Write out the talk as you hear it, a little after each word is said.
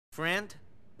Friend,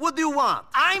 what do you want?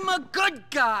 I'm a good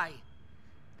guy.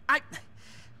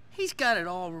 He's got it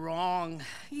all wrong.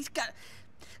 He's got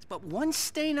but one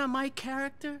stain on my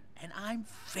character, and I'm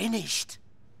finished.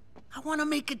 I want to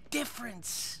make a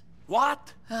difference.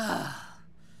 What?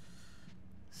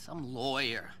 Some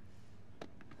lawyer.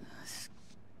 This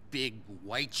big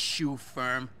white shoe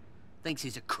firm thinks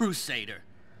he's a crusader.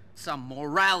 Some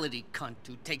morality cunt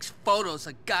who takes photos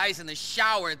of guys in the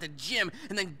shower at the gym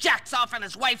and then jacks off on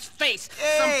his wife's face.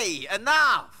 Hey,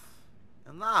 enough!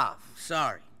 Enough.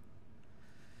 Sorry.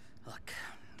 Look,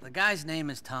 the guy's name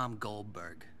is Tom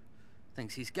Goldberg.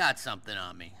 Thinks he's got something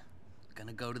on me.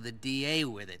 Gonna go to the DA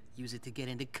with it. Use it to get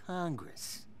into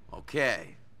Congress.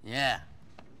 Okay. Yeah.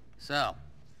 So,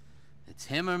 it's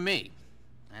him or me.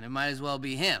 And it might as well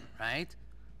be him, right?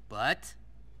 But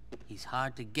he's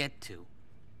hard to get to.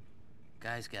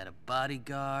 Guy's got a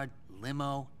bodyguard,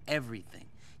 limo, everything.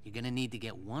 You're gonna need to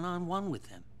get one-on-one with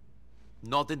him.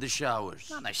 Not in the showers.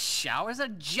 Not the showers, a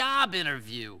job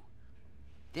interview.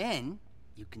 Then,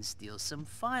 you can steal some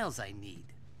files I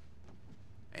need.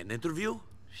 An interview?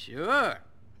 Sure.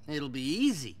 It'll be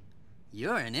easy.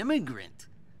 You're an immigrant.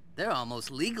 They're almost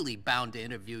legally bound to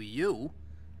interview you.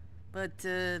 But,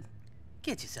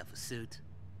 get yourself a suit.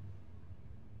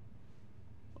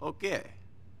 Okay.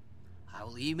 I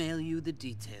will email you the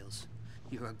details.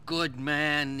 You're a good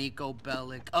man, Niko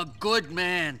Bellic. A good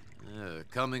man!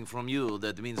 Coming from you,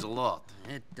 that means a lot.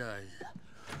 It does.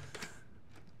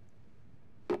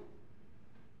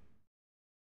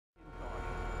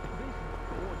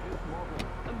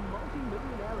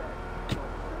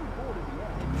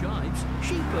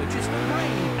 She purchased a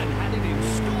brain and had it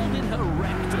installed in her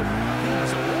rectum.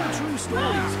 These are all true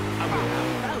stories, and we'll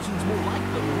have thousands more like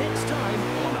them next time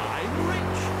on I'm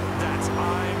Rich. That's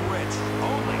I'm Rich,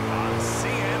 only on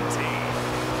CMT.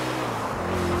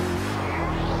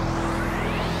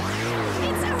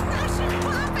 It's a Russian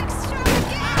pop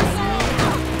extravaganza!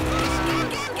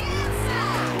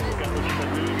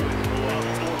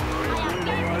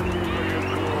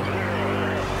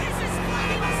 This is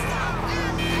playing a stop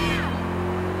out now!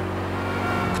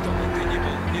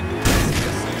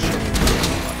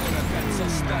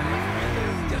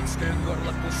 Детское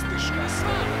горло пустышка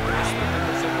снова просто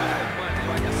называет мать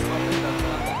твоя свобода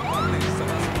планы за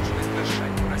возможность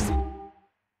дышать в России.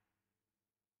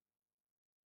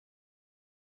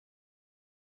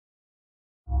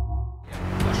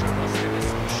 Ваши розы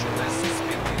спущены со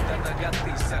спины до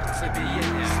ноготы,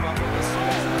 сердцебиение, свобода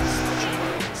слова,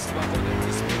 свобода не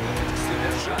испытывать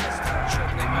содержанность,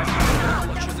 черный магия,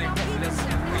 оплаченный подлец,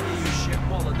 гниющая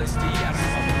молодость и ярость,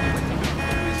 свобода в этом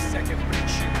мире без всяких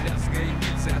причин, лязга и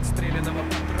гильзы отстрелянного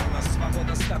патрона,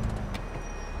 свобода стат.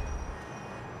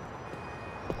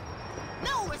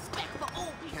 No respect for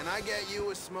old people! Can I get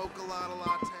you a smoke-a-lotta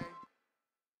latte?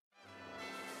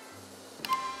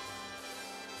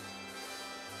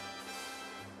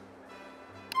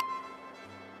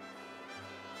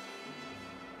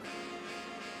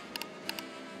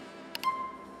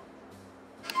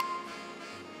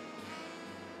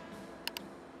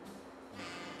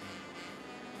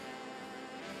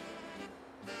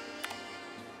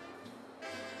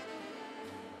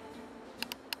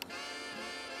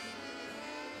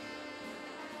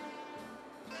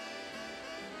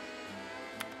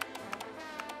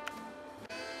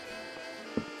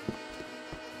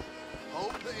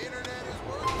 Hope the internet is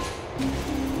working.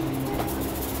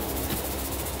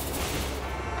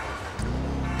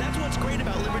 That's what's great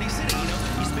about Liberty City, you know?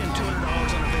 You spend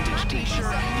 $200 on a vintage t-shirt,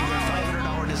 you wear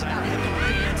 $500 designer hip-hop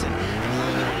pants, and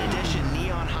limited edition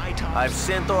neon high tops. I've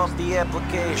sent off the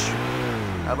application.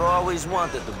 I've always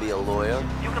wanted to be a lawyer.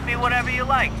 You can be whatever you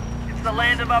like. It's the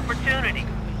land of opportunity.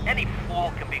 Any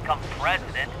fool can become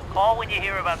president. Call when you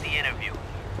hear about the interview.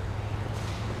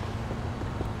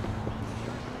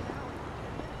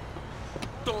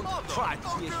 Don't try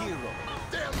to be a hero.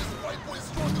 Damn, this white boy's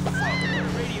strong as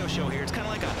fuck. Radio show here. It's kind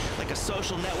of like a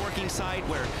social networking site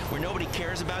where nobody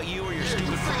cares about you or your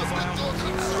stupid profile. Let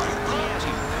me ask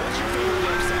you, what's your favorite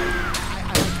website?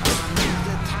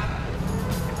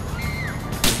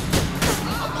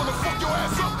 I'm gonna fuck your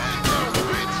ass up and down,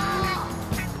 bitch.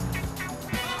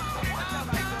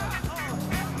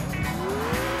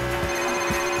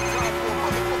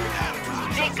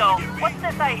 Niko, what's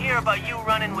this I hear about you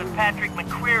running with Patrick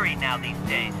McCreary now these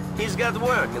days? He's got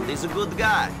work and he's a good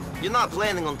guy. You're not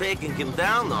planning on taking him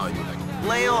down, are you?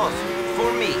 Lay off.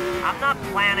 For me. I'm not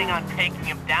planning on taking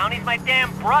him down. He's my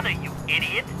damn brother, you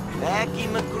idiot. Packy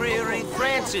McCreary,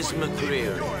 Francis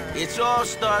McCreary. It's all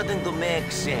starting to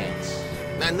make sense.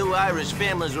 I knew Irish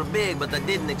families were big, but I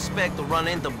didn't expect to run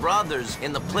into brothers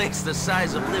in the place the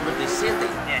size of Liberty City.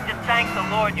 Yeah, just thank the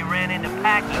Lord you ran into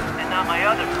Packy and not my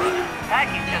other brother.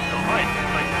 Packy's just a hood,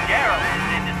 but Gerald is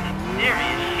into some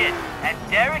serious shit. And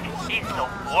Derek, he's the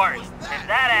worst. If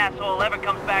that asshole ever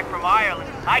comes back from Ireland,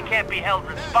 I can't be held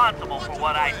responsible for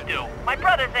what I do. My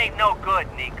brothers ain't no good,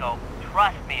 Niko.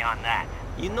 Trust me on that.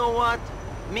 You know what?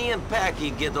 Me and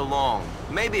Packy get along.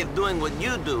 Maybe if doing what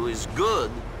you do is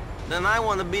good, then I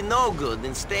want to be no good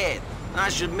instead. I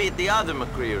should meet the other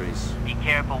McCrearys. Be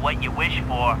careful what you wish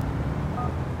for.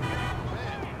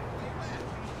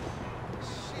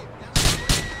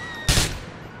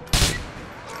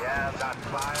 Yeah, got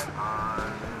fire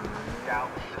on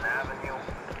Galveston Avenue,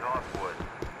 Northwood.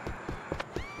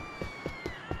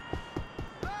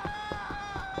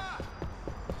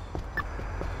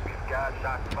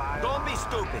 Don't be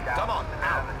stupid. Come on.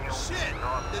 Avenue, Shit! Did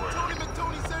Northwood. Tony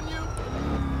McTony send you?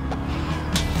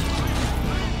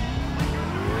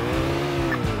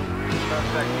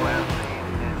 Suspect last seen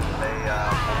is a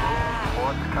balloon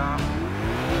sports car.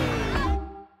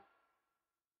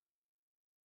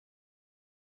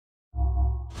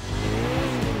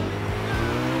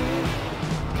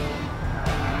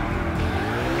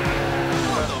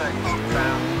 Suspect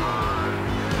found on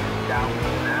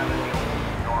Galveston Avenue,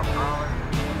 North Holland.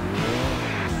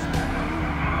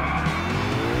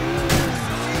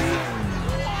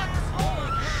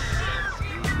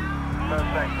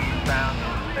 Suspect found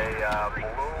a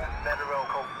balloon federal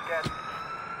coquette.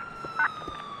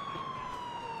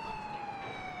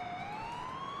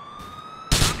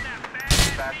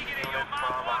 Dispatch unit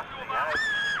from Oxley Heights.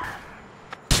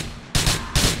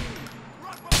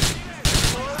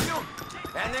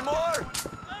 Any more?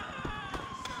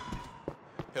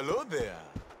 Hello there.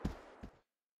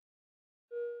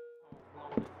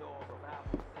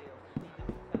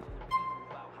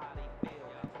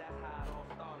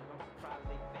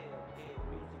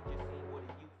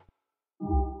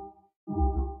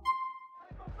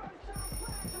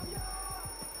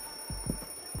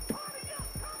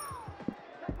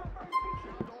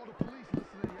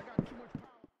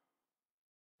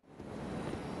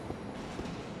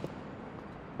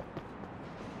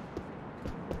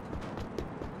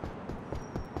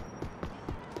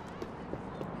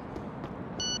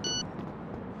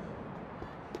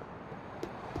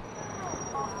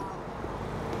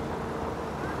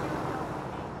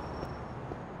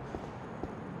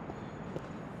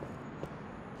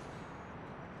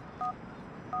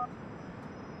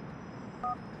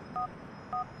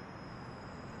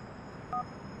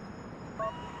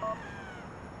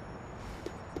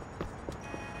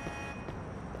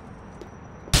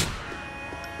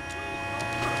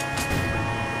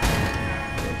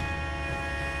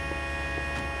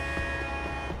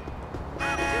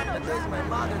 Nowadays, my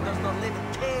mother does not live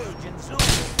in cage and zoo.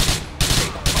 Stay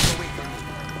the fuck away from me.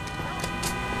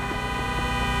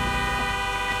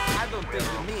 I don't think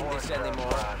we need this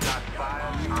anymore. Got fire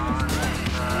on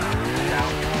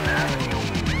Galveston Avenue,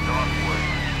 Northwood.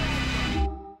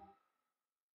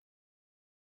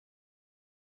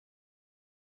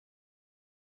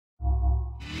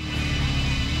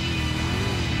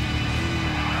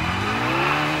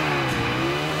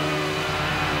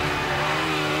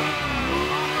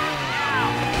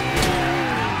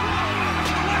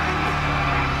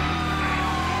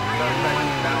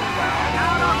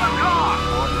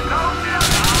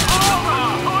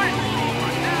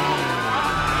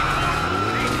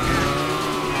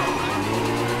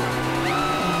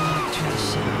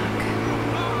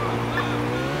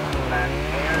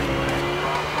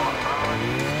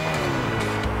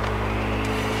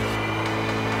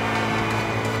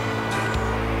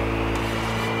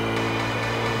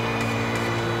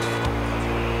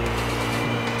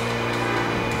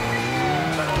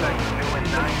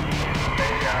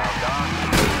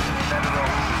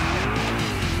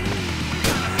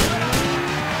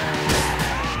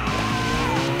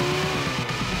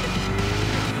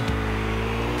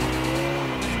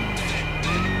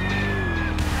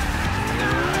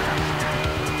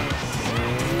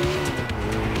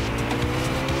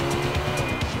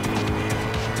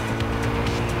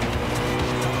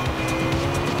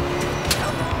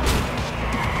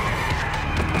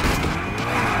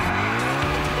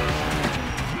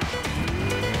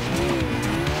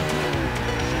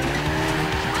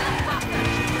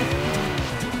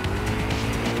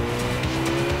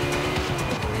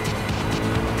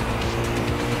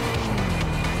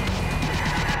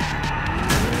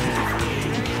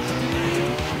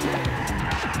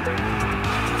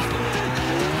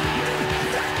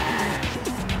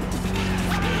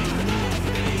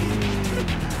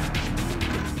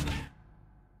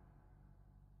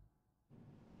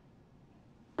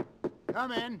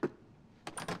 Come in.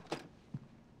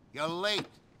 You're late,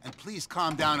 and please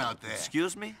calm down out there.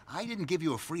 Excuse me? I didn't give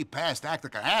you a free pass to act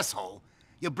like an asshole.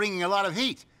 You're bringing a lot of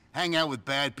heat. Hang out with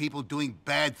bad people, doing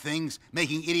bad things,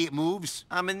 making idiot moves.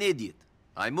 I'm an idiot.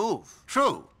 I move.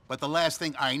 True, but the last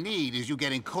thing I need is you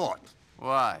getting caught.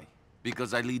 Why?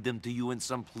 Because I lead them to you in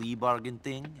some plea bargain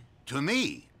thing? To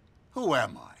me? Who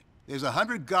am I? There's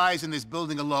 100 guys in this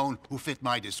building alone who fit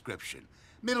my description.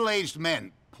 Middle-aged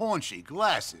men, paunchy,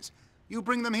 glasses. You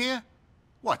bring them here?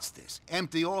 What's this?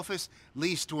 Empty office,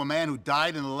 leased to a man who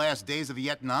died in the last days of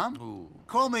Vietnam? Ooh.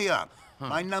 Call me up.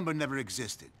 My number never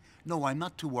existed. No, I'm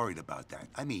not too worried about that.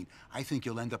 I mean, I think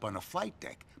you'll end up on a flight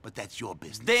deck, but that's your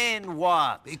business. Then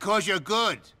what? Because you're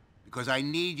good. Because I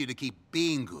need you to keep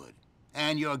being good.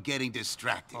 And you're getting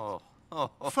distracted.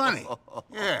 Funny.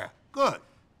 Yeah, good.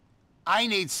 I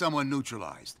need someone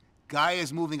neutralized. Guy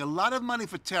is moving a lot of money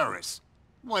for terrorists.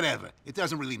 Whatever, it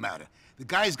doesn't really matter. The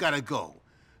guy's gotta go.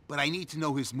 But I need to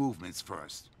know his movements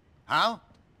first. How?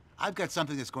 I've got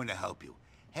something that's going to help you.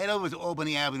 Head over to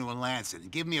Albany Avenue in Lansing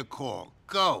and give me a call.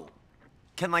 Go.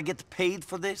 Can I get paid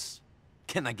for this?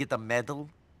 Can I get a medal?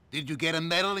 Did you get a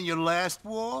medal in your last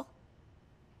war?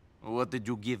 What did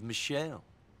you give Michelle?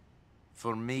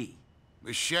 For me?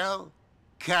 Michelle?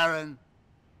 Karen?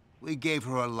 We gave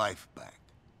her her life back.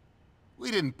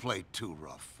 We didn't play too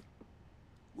rough.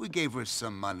 We gave her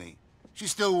some money. She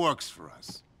still works for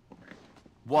us.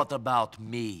 What about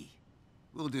me?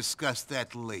 We'll discuss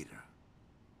that later.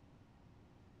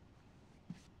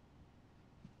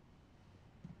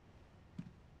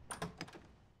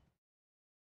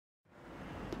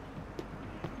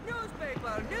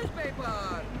 Newspaper!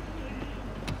 Newspaper!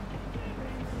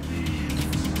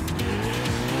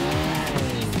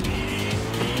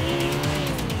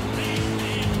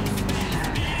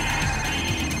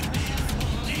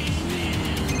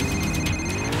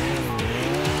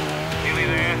 Nearly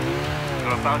there.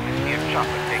 You're about to see a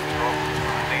chopper taking over from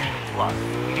the nation's flood.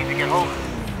 You need to get hold of it.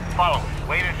 Follow it.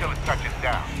 Wait until it touches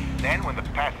down. Then, when the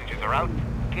passengers are out,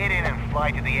 get in and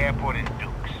fly to the airport in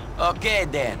Dukes. Okay,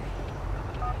 then.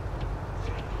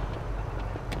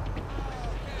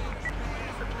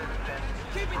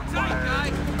 Keep it tight!